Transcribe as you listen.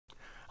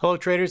Hello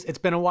traders, it's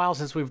been a while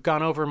since we've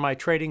gone over my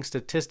trading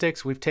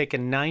statistics. We've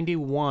taken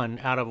 91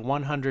 out of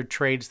 100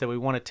 trades that we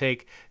want to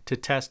take to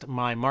test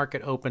my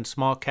market open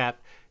small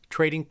cap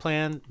trading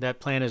plan.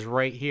 That plan is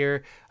right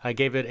here. I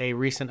gave it a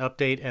recent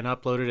update and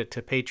uploaded it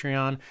to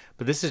Patreon,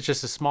 but this is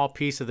just a small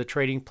piece of the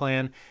trading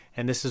plan,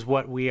 and this is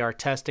what we are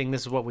testing.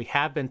 This is what we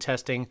have been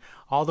testing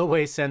all the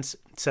way since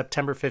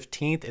September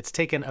 15th. It's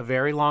taken a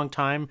very long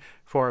time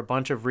for a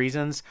bunch of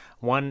reasons.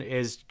 One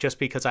is just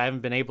because I haven't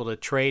been able to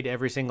trade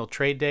every single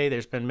trade day.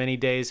 There's been many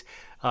days,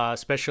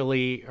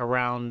 especially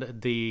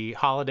around the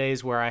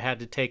holidays, where I had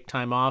to take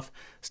time off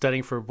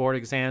studying for board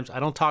exams.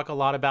 I don't talk a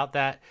lot about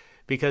that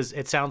because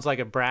it sounds like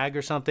a brag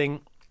or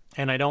something,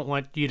 and I don't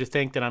want you to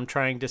think that I'm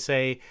trying to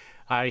say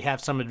I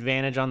have some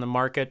advantage on the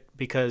market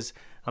because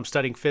I'm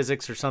studying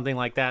physics or something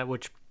like that,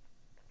 which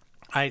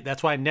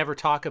that's why I never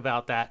talk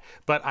about that.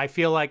 But I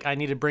feel like I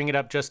need to bring it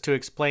up just to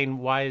explain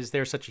why is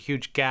there such a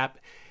huge gap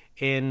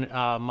in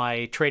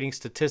my trading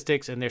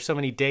statistics, and there's so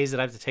many days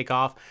that I have to take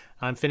off.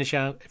 I'm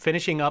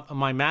finishing up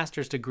my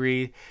master's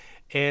degree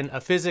in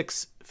a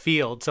physics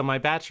field. So my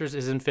bachelor's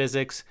is in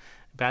physics,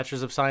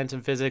 Bachelor's of Science in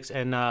Physics,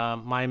 and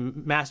my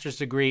master's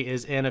degree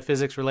is in a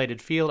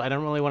physics-related field. I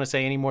don't really want to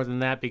say any more than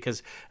that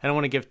because I don't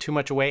want to give too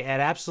much away. It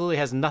absolutely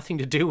has nothing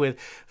to do with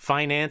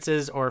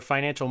finances or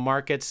financial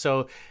markets,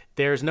 so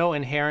there's no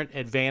inherent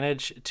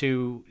advantage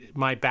to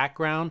my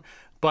background.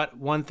 But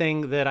one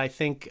thing that I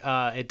think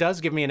it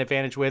does give me an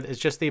advantage with is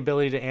just the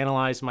ability to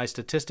analyze my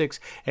statistics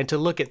and to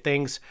look at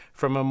things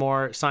from a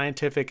more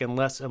scientific and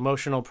less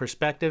emotional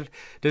perspective.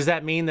 Does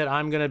that mean that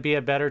I'm going to be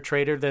a better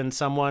trader than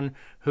someone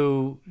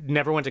who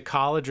never went to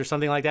college or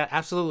something like that?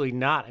 Absolutely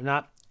not. I'm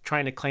not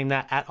trying to claim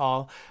that at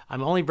all.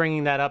 I'm only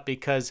bringing that up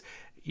because,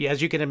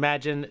 as you can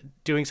imagine,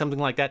 doing something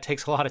like that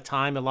takes a lot of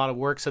time, a lot of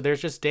work. So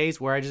there's just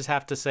days where I just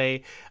have to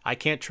say, I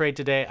can't trade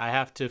today. I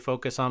have to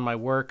focus on my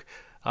work.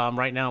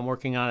 Right now I'm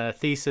working on a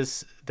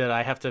thesis that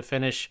I have to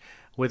finish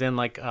within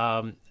like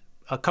a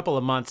couple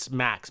of months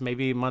max,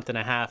 maybe a month and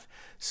a half.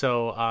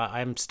 So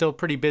I'm still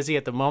pretty busy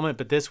at the moment,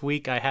 but this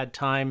week I had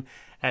time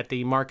at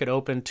the market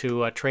open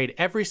to trade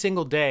every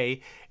single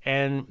day.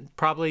 And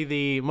probably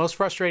the most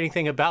frustrating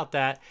thing about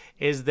that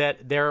is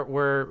that there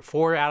were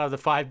 4 out of the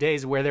 5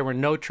 days where there were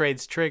no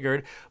trades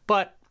triggered.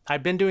 But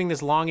I've been doing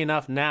this long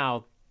enough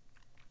now,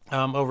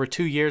 over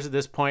 2 years at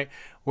this point,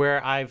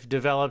 where I've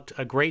developed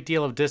a great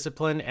deal of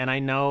discipline, and I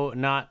know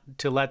not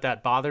to let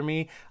that bother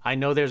me. I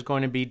know there's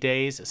going to be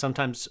days,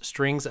 sometimes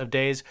strings of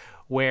days,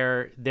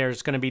 where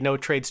there's going to be no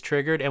trades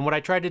triggered. And what I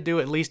tried to do,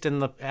 at least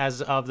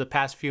as of the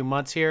past few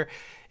months here,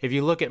 if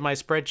you look at my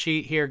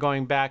spreadsheet here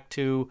going back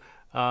to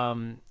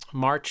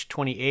March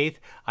 28th,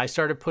 I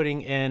started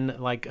putting in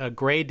like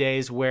gray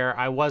days where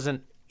I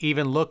wasn't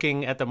even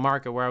looking at the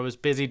market, where I was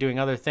busy doing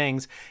other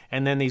things,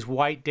 and then these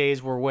white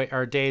days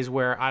are days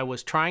where I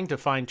was trying to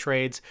find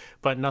trades,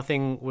 but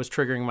nothing was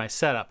triggering my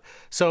setup.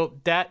 So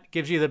that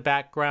gives you the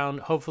background.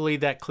 Hopefully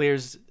that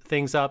clears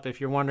things up.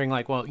 If you're wondering,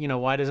 like, well, you know,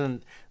 why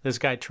doesn't this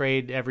guy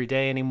trade every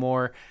day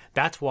anymore?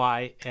 That's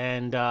why.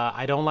 And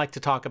I don't like to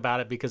talk about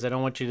it because I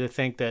don't want you to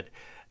think that,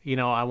 you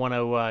know, I want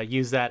to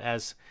use that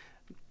as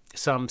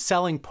some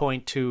selling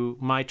point to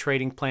my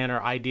trading plan or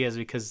ideas,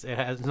 because it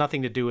has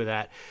nothing to do with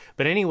that.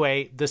 But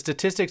anyway, the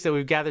statistics that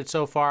we've gathered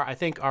so far I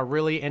think are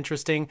really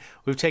interesting.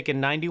 We've taken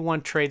 91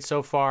 trades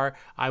so far.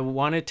 I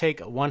want to take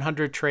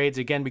 100 trades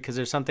again because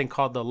there's something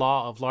called the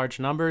law of large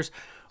numbers,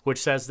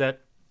 which says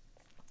that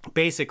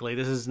basically,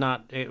 this is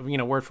not, you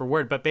know, word for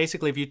word, but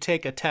basically if you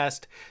take a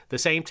test, the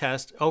same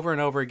test over and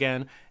over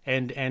again,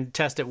 and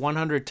test it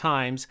 100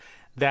 times,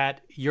 that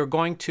you're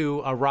going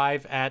to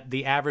arrive at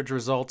the average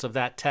results of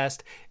that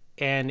test.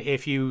 And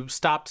if you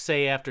stopped,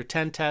 say, after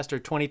 10 tests or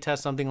 20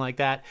 tests, something like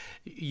that,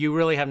 you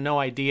really have no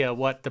idea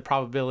what the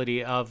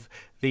probability of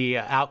the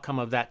outcome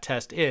of that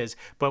test is.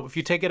 But if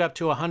you take it up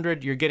to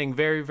 100, you're getting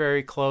very,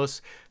 very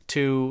close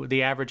to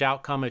the average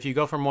outcome. If you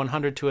go from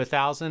 100 to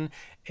 1,000,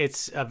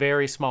 it's a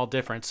very small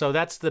difference. So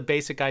that's the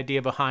basic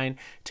idea behind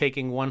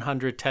taking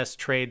 100 test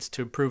trades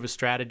to prove a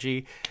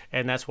strategy.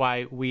 And that's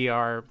why we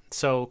are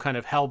so kind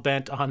of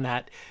hell-bent on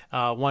that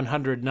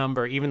 100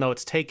 number, even though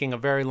it's taking a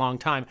very long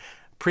time.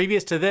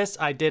 Previous to this,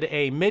 I did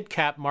a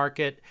mid-cap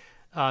market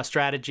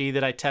strategy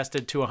that I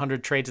tested to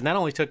 100 trades, and that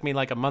only took me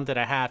like a month and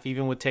a half,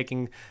 even with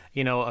taking,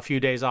 you know, a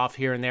few days off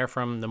here and there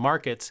from the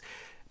markets.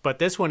 But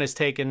this one has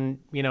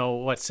taken, you know,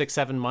 what,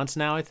 6-7 months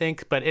now, I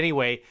think. But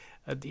anyway,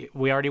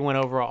 we already went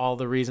over all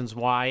the reasons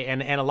why,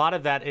 and a lot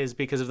of that is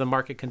because of the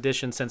market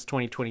conditions since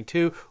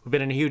 2022. We've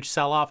been in a huge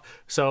sell-off,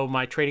 so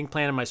my trading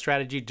plan and my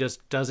strategy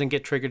just doesn't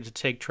get triggered to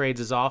take trades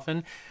as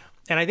often.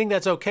 And I think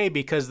that's okay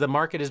because the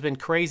market has been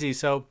crazy,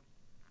 so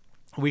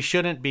we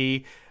shouldn't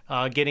be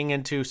getting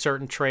into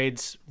certain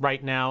trades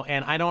right now.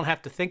 And I don't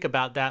have to think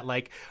about that,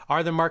 like,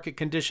 are the market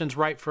conditions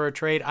right for a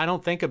trade? I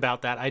don't think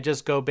about that. I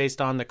just go based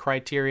on the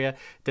criteria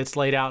that's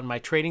laid out in my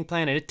trading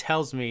plan, and it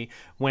tells me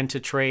when to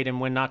trade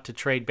and when not to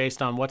trade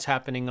based on what's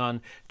happening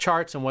on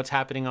charts and what's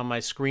happening on my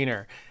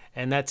screener.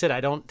 and that's it.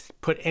 I don't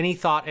put any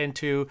thought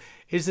into,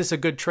 is this a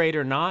good trade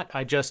or not?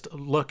 I just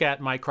look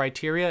at my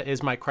criteria.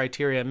 Is my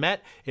criteria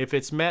met? If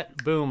it's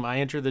met, boom, I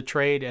enter the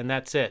trade, and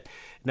that's it.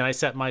 Then I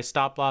set my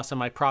stop loss and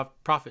my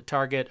profit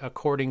target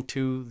according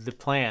to the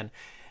plan.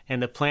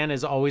 And the plan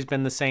has always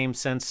been the same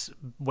since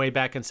way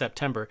back in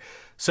September.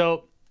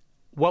 So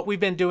what we've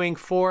been doing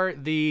for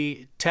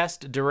the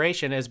test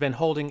duration has been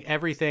holding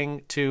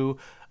everything to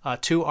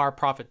our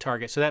profit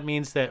target. So that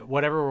means that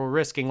whatever we're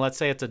risking, let's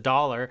say it's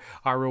 $1,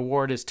 our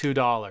reward is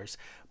 $2.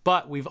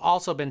 But we've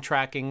also been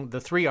tracking the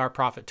 3R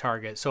profit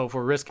target. So if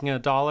we're risking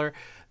 $1,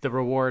 the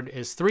reward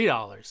is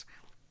 $3.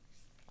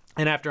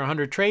 And after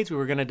 100 trades, we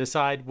were going to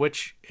decide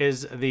which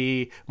is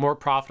the more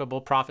profitable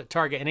profit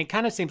target. And it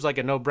kind of seems like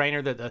a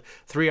no-brainer that the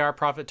 3R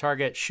profit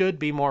target should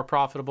be more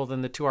profitable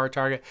than the 2R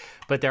target.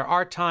 But there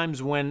are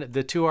times when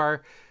the 2R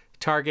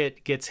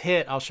target gets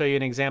hit. I'll show you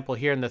an example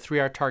here, and the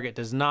 3R target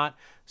does not.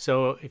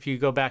 So if you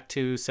go back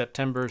to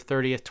September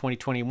 30th,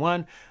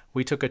 2021,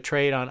 we took a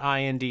trade on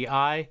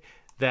INDI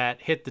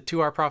that hit the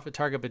 2R profit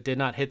target but did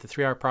not hit the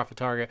 3R profit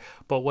target.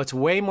 But what's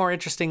way more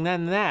interesting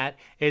than that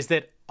is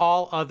that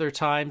all other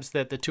times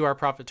that the 2R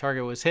profit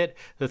target was hit,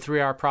 the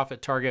 3R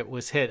profit target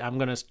was hit. I'm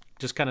going to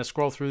just kind of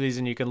scroll through these,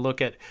 and you can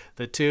look at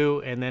the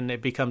 2, and then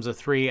it becomes a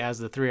 3 as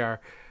the 3R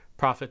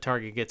profit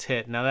target gets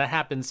hit. Now that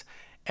happens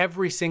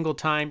every single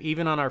time,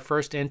 even on our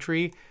first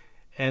entry.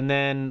 And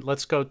then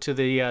let's go to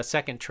the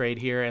second trade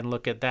here and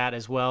look at that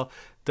as well.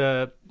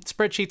 The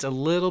spreadsheet's a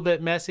little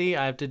bit messy.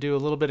 I have to do a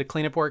little bit of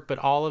cleanup work, but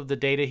all of the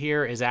data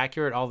here is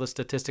accurate. All the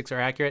statistics are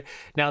accurate.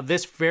 Now,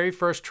 this very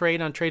first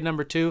trade on trade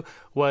number 2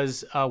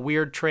 was a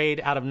weird trade.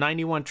 Out of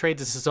 91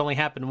 trades, this has only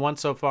happened once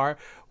so far,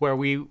 where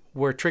we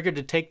were triggered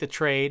to take the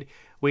trade.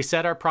 We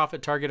set our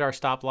profit target, our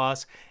stop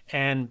loss,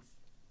 and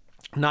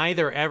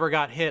neither ever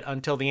got hit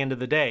until the end of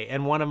the day.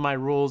 And one of my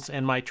rules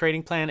in my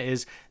trading plan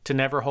is to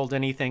never hold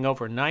anything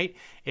overnight.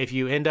 If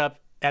you end up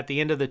at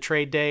the end of the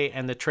trade day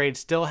and the trade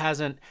still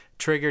hasn't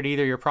triggered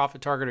either your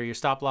profit target or your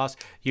stop loss,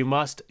 you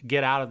must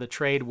get out of the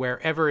trade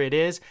wherever it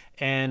is.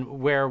 And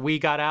where we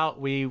got out,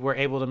 we were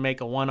able to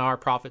make a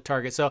 1R profit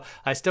target. So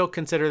I still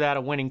consider that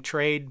a winning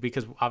trade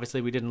because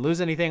obviously we didn't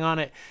lose anything on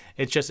it.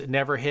 It's just it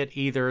never hit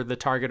either the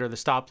target or the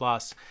stop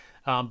loss.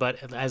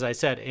 But as I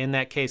said, in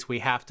that case, we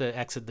have to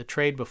exit the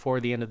trade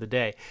before the end of the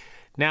day.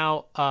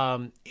 Now,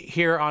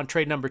 here on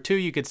trade number 2,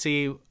 you could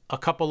see a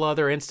couple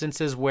other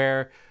instances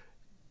where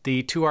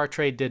the 2R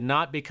trade did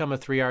not become a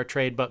 3R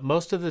trade, but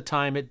most of the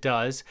time it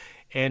does.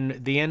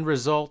 And the end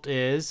result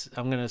is,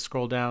 I'm going to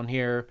scroll down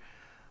here.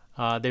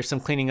 There's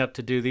some cleaning up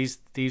to do.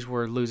 These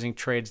were losing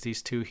trades,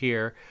 these 2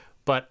 here.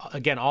 But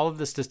again, all of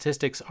the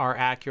statistics are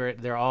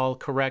accurate. They're all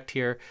correct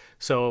here.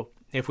 So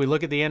if we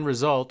look at the end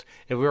result,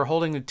 if we were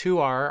holding the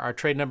 2R, our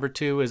trade number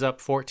 2 is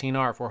up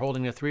 14R. If we're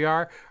holding the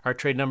 3R, our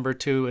trade number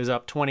 2 is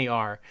up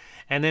 20R.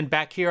 And then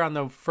back here on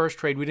the first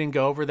trade, we didn't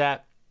go over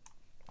that.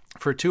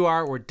 For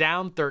 2R, we're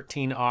down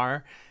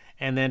 13R.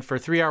 And then for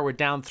 3R, we're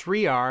down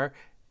 3R.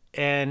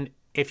 And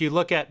if you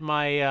look at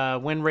my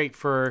win rate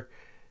for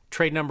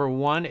trade number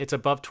 1, it's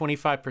above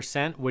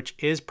 25%, which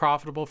is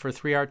profitable for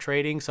 3R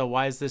trading. So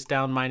why is this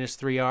down minus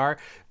 3R?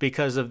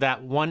 Because of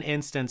that one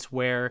instance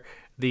where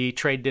the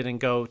trade didn't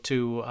go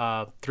to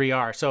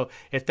 3R. So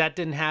if that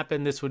didn't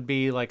happen, this would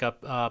be like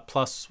a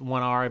plus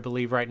 1R, I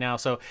believe, right now.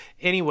 So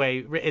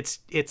anyway, it's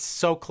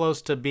so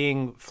close to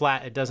being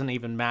flat, it doesn't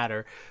even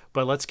matter.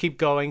 But let's keep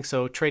going.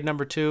 So trade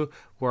number 2,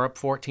 we're up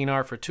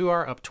 14R for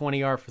 2R, up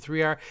 20R for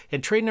 3R.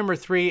 And trade number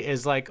 3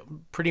 is like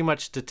pretty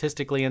much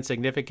statistically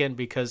insignificant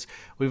because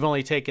we've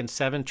only taken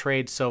 7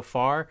 trades so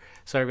far.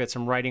 So I've got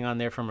some writing on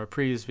there from a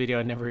previous video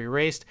I never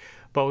erased.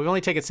 But we've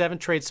only taken 7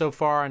 trades so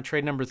far on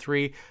trade number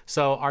 3.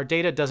 So our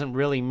data doesn't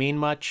really mean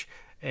much.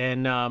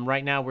 And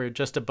right now we're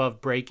just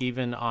above break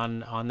even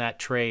on that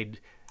trade.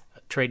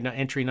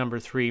 Entry number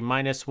 3,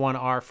 minus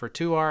 1R for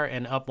 2R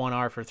and up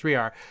 1R for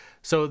 3R.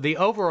 So the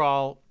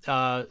overall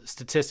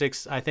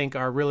statistics, I think,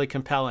 are really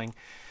compelling.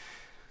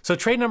 So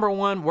trade number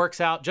 1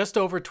 works out just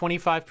over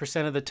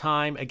 25% of the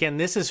time. Again,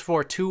 this is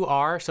for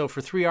 2R. So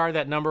for 3R,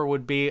 that number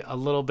would be a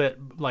little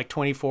bit like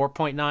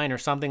 24.9 or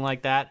something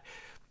like that.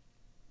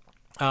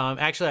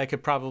 Actually, I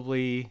could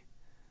probably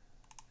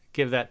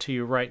give that to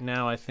you right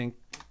now, I think.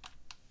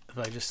 If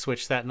I just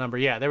switch that number,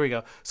 yeah, there we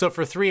go. So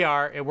for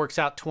 3R, it works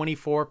out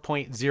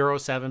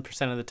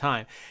 24.07% of the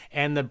time.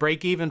 And the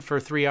break even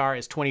for 3R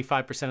is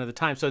 25% of the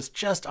time. So it's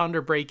just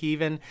under break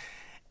even.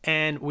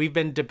 And we've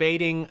been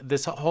debating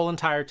this whole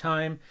entire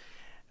time.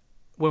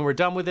 When we're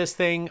done with this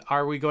thing,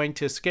 are we going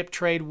to skip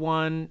trade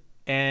 1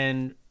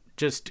 and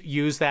just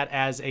use that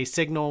as a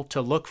signal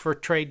to look for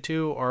trade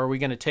 2, or are we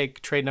going to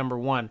take trade number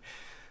 1?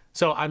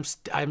 So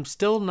I'm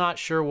still not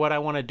sure what I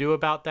want to do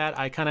about that.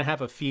 I kind of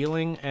have a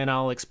feeling, and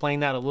I'll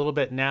explain that a little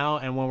bit now.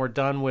 And when we're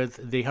done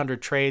with the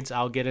 100 trades,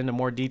 I'll get into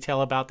more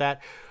detail about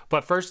that.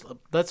 But first,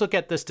 let's look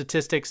at the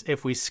statistics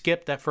if we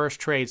skip that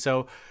first trade.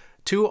 So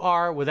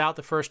 2R without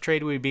the first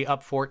trade, we'd be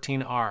up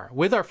 14R.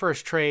 With our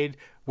first trade,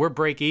 we're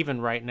break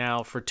even right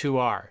now for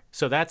 2R.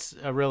 So that's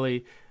a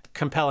really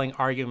compelling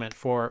argument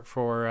for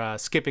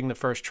skipping the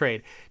first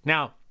trade.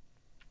 Now,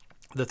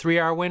 The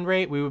 3R win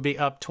rate, we would be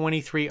up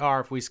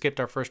 23R if we skipped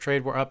our first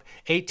trade. We're up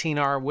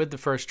 18R with the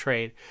first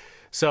trade.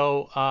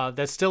 So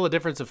that's still a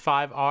difference of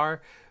 5R,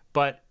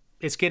 but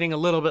it's getting a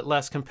little bit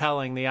less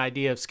compelling, the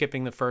idea of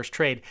skipping the first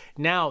trade.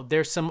 Now,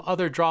 there's some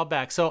other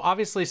drawbacks. So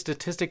obviously,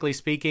 statistically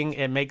speaking,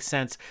 it makes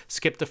sense.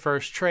 Skip the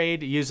first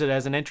trade, use it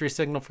as an entry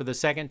signal for the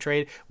second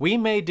trade. We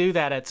may do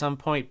that at some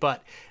point,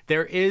 but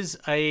there is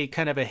a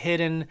kind of a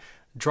hidden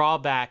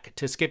drawback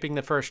to skipping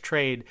the first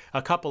trade,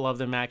 a couple of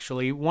them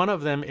actually. One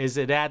of them is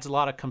it adds a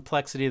lot of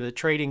complexity to the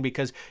trading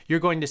because you're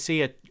going to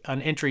see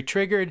an entry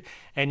triggered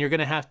and you're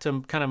going to have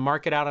to kind of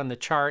mark it out on the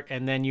chart,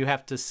 and then you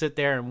have to sit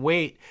there and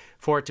wait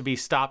for it to be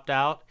stopped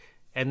out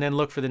and then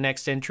look for the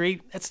next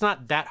entry. It's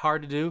not that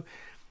hard to do,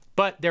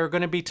 but there are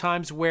going to be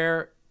times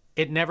where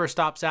it never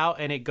stops out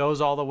and it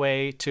goes all the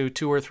way to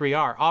 2 or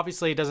 3R.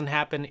 Obviously, it doesn't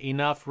happen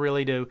enough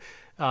really to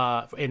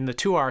in the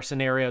 2R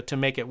scenario to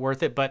make it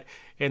worth it, but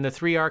in the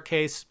 3R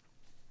case,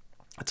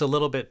 it's a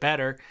little bit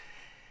better.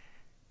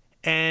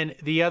 And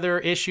the other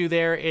issue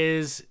there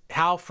is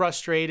how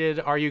frustrated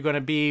are you going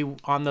to be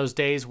on those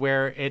days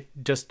where it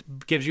just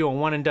gives you a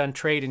one and done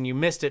trade and you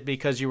missed it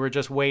because you were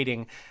just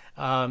waiting.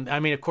 I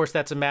mean, of course,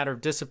 that's a matter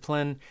of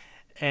discipline,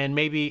 and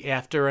maybe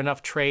after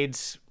enough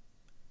trades,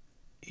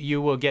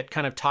 you will get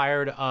kind of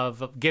tired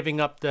of giving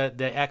up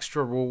the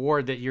extra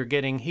reward that you're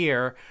getting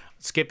here,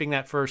 skipping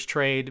that first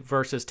trade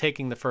versus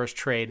taking the first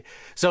trade.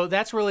 So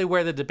that's really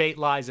where the debate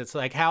lies. It's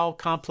like, how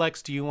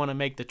complex do you want to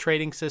make the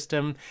trading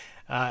system?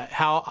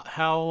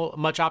 How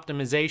much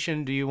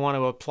optimization do you want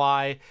to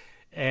apply?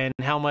 And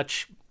how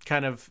much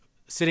kind of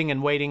sitting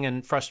and waiting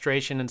and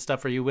frustration and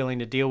stuff are you willing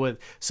to deal with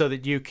so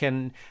that you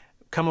can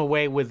come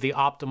away with the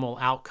optimal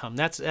outcome?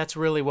 That's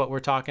really what we're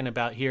talking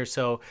about here.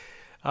 So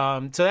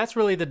that's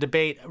really the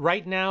debate.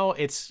 Right now,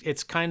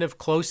 it's kind of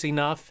close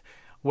enough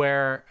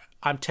where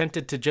I'm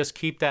tempted to just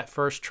keep that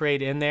first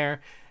trade in there.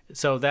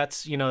 So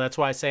that's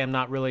why I say I'm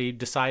not really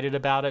decided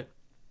about it.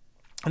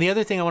 And the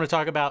other thing I want to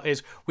talk about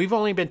is we've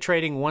only been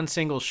trading one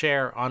single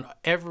share on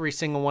every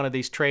single one of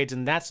these trades,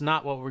 and that's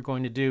not what we're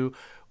going to do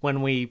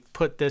when we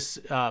put this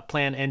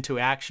plan into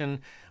action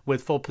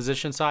with full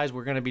position size.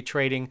 We're going to be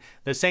trading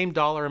the same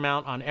dollar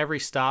amount on every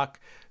stock.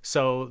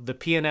 So the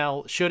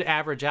P&L should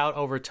average out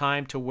over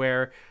time to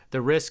where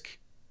the risk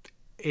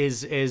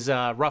is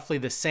roughly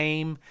the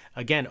same.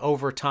 Again,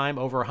 over time,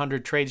 over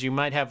 100 trades, you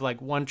might have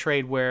like one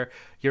trade where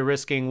you're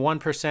risking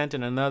 1%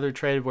 and another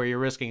trade where you're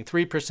risking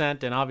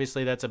 3%, and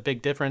obviously that's a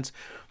big difference.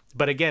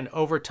 But again,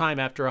 over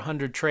time, after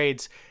 100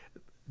 trades,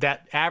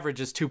 that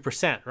average is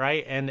 2%,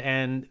 right?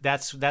 And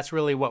that's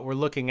really what we're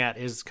looking at,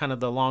 is kind of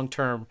the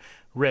long-term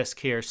risk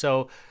here.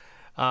 So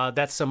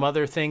that's some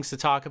other things to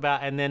talk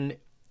about. And then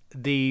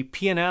the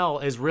P&L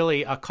is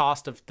really a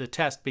cost of the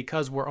test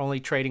because we're only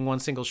trading one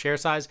single share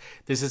size.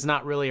 This is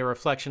not really a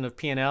reflection of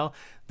P&L.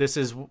 This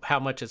is how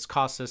much it's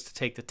cost us to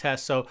take the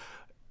test. So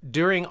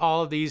during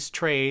all of these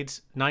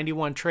trades,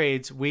 91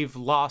 trades, we've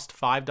lost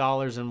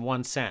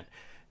 $5.01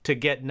 to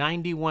get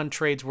 91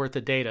 trades worth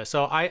of data.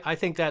 So I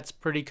think that's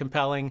pretty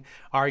compelling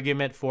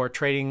argument for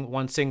trading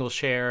one single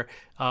share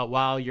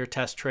while you're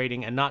test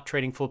trading and not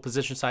trading full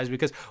position size.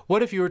 Because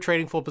what if you were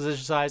trading full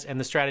position size and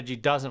the strategy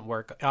doesn't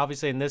work?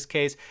 Obviously, in this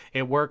case,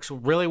 it works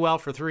really well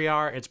for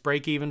 3R. It's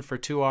break even for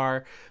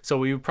 2R. So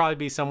we would probably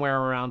be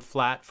somewhere around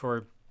flat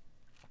for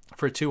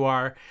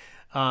 2R.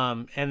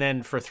 And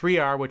then for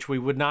 3R, which we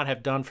would not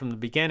have done from the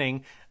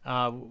beginning,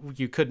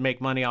 you could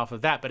make money off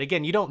of that. But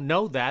again, you don't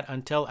know that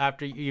until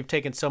after you've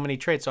taken so many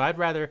trades. So I'd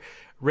rather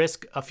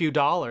risk a few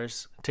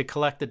dollars to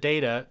collect the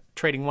data,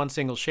 trading one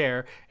single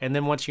share, and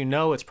then once you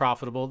know it's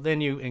profitable, then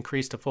you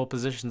increase to full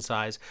position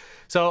size.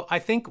 So I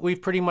think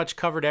we've pretty much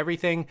covered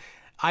everything.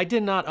 I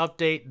did not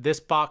update this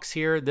box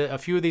here. A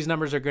few of these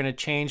numbers are going to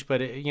change, but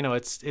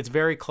it's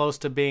very close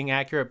to being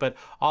accurate. But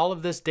all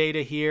of this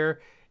data here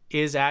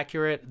is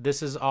accurate.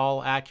 This is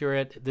all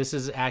accurate. This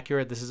is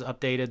accurate. This is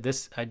updated.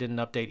 This I didn't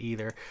update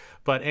either.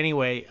 But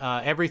anyway,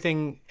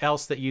 everything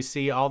else that you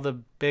see, all the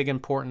big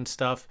important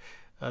stuff,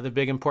 the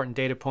big important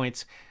data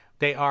points,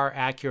 they are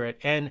accurate.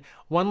 And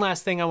one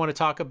last thing I want to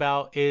talk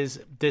about is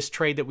this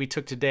trade that we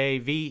took today,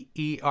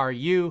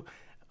 VERU,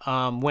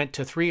 went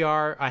to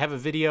 3R. I have a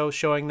video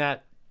showing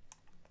that,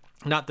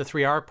 not the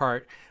 3R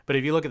part, but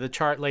if you look at the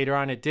chart later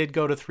on, it did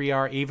go to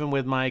 3R, even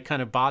with my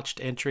kind of botched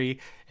entry.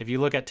 If you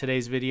look at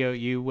today's video,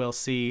 you will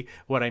see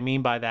what I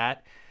mean by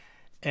that.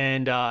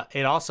 And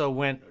it also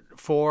went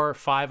 4,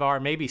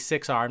 5R, maybe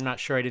 6R. I'm not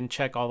sure. I didn't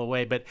check all the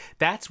way. But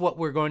that's what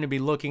we're going to be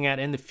looking at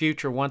in the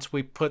future. Once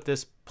we put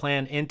this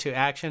plan into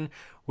action,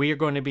 we are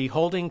going to be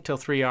holding till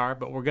 3R,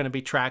 but we're going to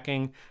be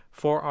tracking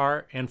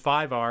 4R and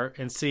 5R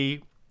and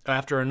see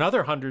after another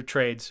 100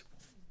 trades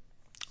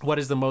what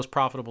is the most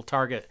profitable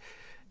target.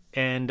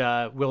 And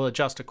we'll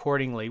adjust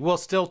accordingly. We'll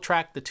still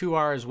track the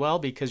 2R as well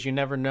because you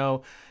never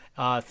know.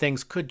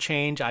 Things could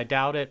change. I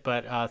doubt it,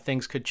 but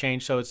things could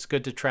change, so it's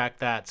good to track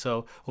that.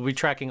 So we'll be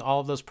tracking all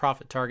of those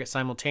profit targets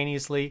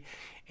simultaneously,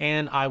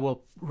 and I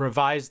will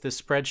revise this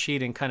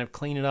spreadsheet and kind of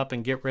clean it up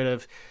and get rid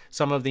of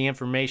some of the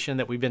information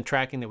that we've been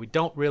tracking that we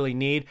don't really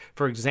need.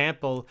 For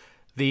example,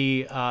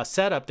 The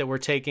setup that we're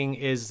taking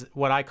is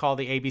what I call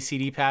the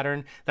ABCD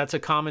pattern. That's a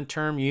common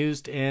term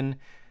used in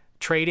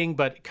trading,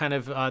 but kind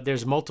of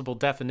there's multiple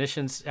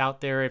definitions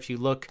out there if you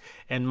look,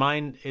 and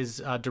mine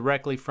is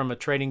directly from a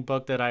trading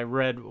book that I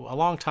read a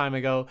long time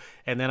ago,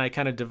 and then I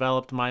kind of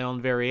developed my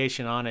own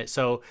variation on it.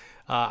 So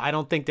I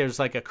don't think there's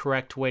like a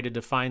correct way to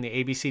define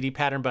the ABCD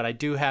pattern, but I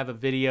do have a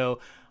video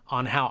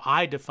on how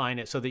I define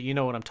it so that you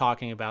know what I'm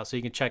talking about, so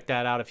you can check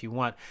that out if you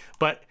want.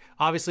 But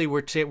obviously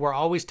we're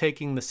always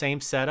taking the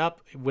same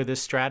setup with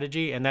this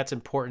strategy, and that's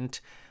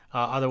important.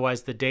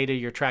 Otherwise, the data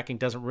you're tracking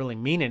doesn't really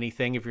mean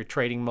anything if you're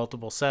trading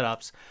multiple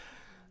setups.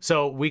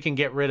 So we can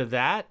get rid of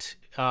that.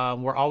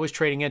 We're always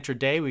trading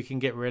intraday. We can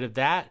get rid of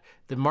that.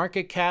 The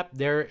market cap,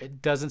 there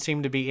doesn't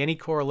seem to be any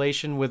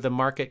correlation with the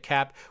market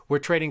cap. We're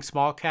trading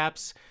small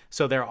caps,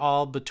 so they're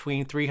all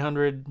between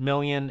 $300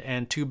 million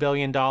and $2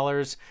 billion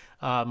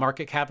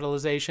market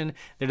capitalization.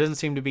 There doesn't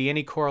seem to be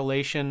any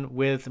correlation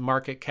with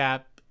market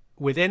cap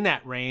within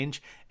that range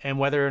and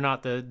whether or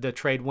not the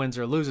trade wins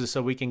or loses,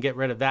 so we can get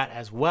rid of that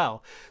as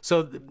well.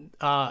 So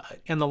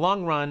in the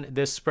long run,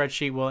 this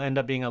spreadsheet will end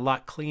up being a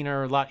lot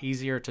cleaner, a lot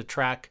easier to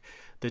track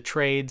the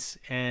trades,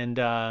 and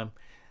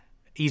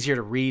easier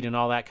to read and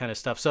all that kind of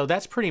stuff. So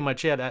that's pretty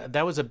much it.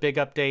 That was a big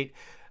update,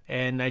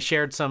 and I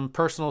shared some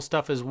personal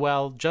stuff as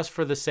well, just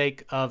for the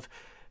sake of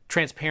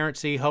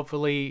transparency.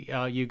 Hopefully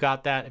you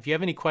got that. If you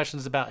have any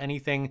questions about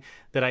anything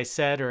that I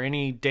said or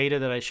any data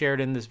that I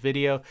shared in this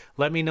video,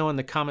 let me know in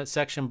the comment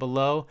section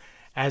below.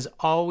 As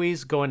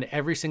always, go into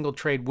every single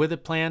trade with a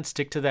plan.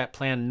 Stick to that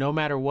plan no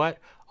matter what.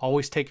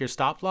 Always take your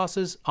stop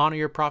losses, honor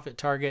your profit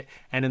target,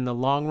 and in the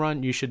long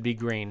run, you should be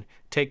green.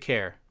 Take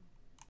care.